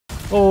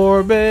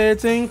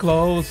orbiting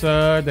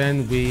closer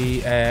than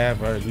we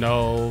ever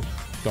know.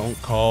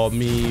 Don't call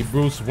me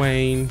Bruce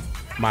Wayne,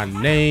 my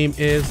name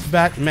is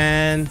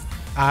Batman.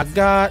 I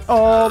got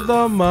all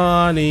the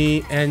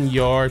money and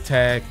your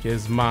tech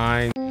is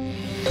mine.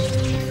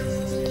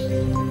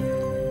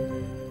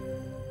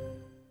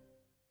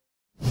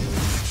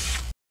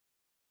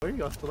 Why are you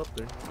guys still up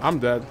there? I'm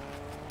dead.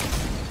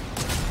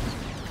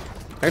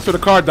 Thanks for the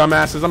car,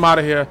 dumbasses. I'm out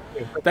of here.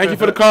 Thank you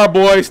for the car,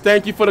 boys.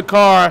 Thank you for the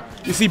car.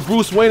 You see,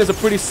 Bruce Wayne is a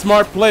pretty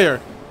smart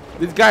player.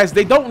 These guys,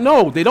 they don't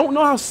know. They don't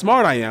know how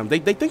smart I am. They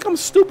think I'm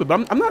stupid,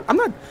 but I'm not.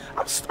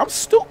 I'm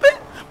stupid,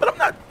 but I'm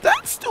not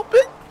that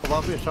stupid.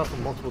 Allow me a shot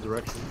from multiple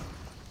directions.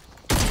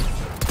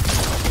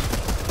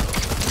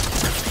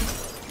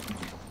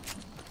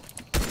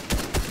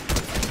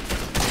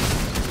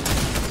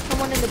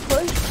 Someone in the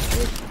push.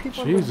 There's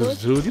people in the Jesus,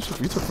 push. dude,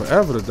 you took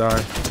forever to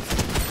die.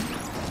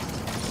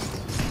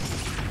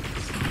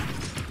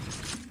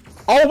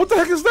 Oh, what the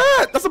heck is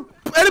that? That's an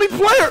enemy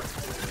player.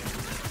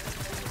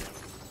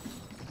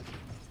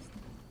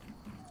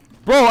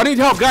 Bro, I need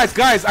help,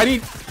 guys. I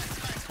need.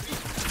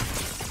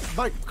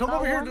 Mike, come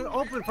over here to the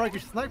open, Frank. You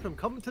snipe him.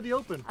 Come into the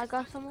open. I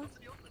got someone.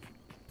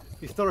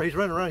 He's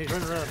running around.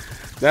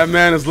 That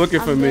man is looking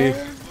for me.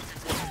 Dead.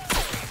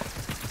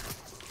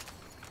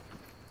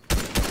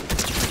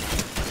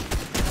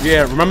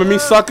 Yeah, remember me,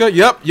 sucker?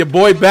 Yep, your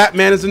boy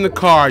Batman is in the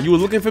car. You were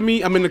looking for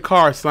me? I'm in the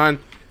car, son.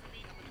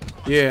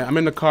 Yeah, I'm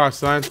in the car,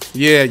 son.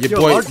 Yeah, your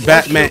boy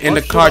Batman in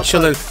the car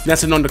chilling,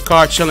 nesting on the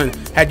car chilling.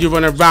 Had you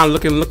run around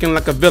looking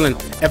like a villain.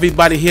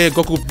 Everybody here,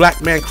 Goku,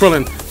 Black Man,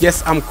 Krillin.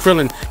 Yes, I'm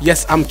Krillin.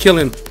 Yes, I'm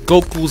killing.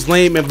 Goku's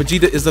lame and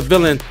Vegeta is a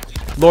villain.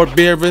 Lord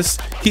Beerus,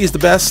 he's the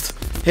best.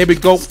 Here we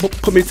go.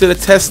 Put me to the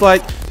test,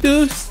 like,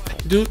 dude.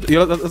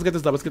 Yo, let's get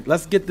this W.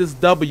 Let's get this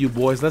W,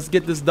 boys. Let's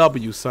get this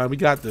W, son. We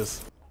got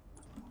this.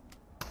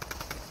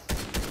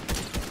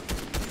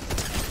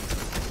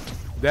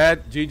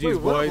 That GG's,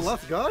 boys.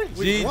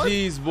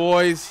 GG's,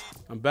 boys.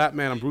 I'm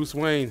Batman. I'm Bruce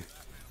Wayne.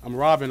 I'm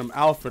Robin. I'm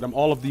Alfred. I'm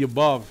all of the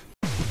above.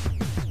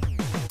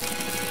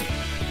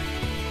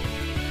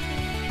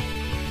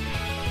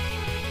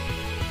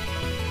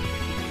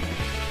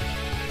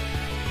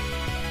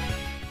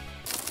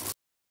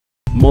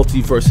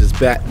 Multiverses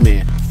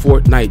Batman.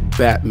 Fortnite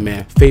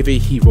Batman. Favorite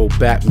hero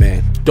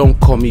Batman. Don't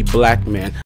call me Black Man.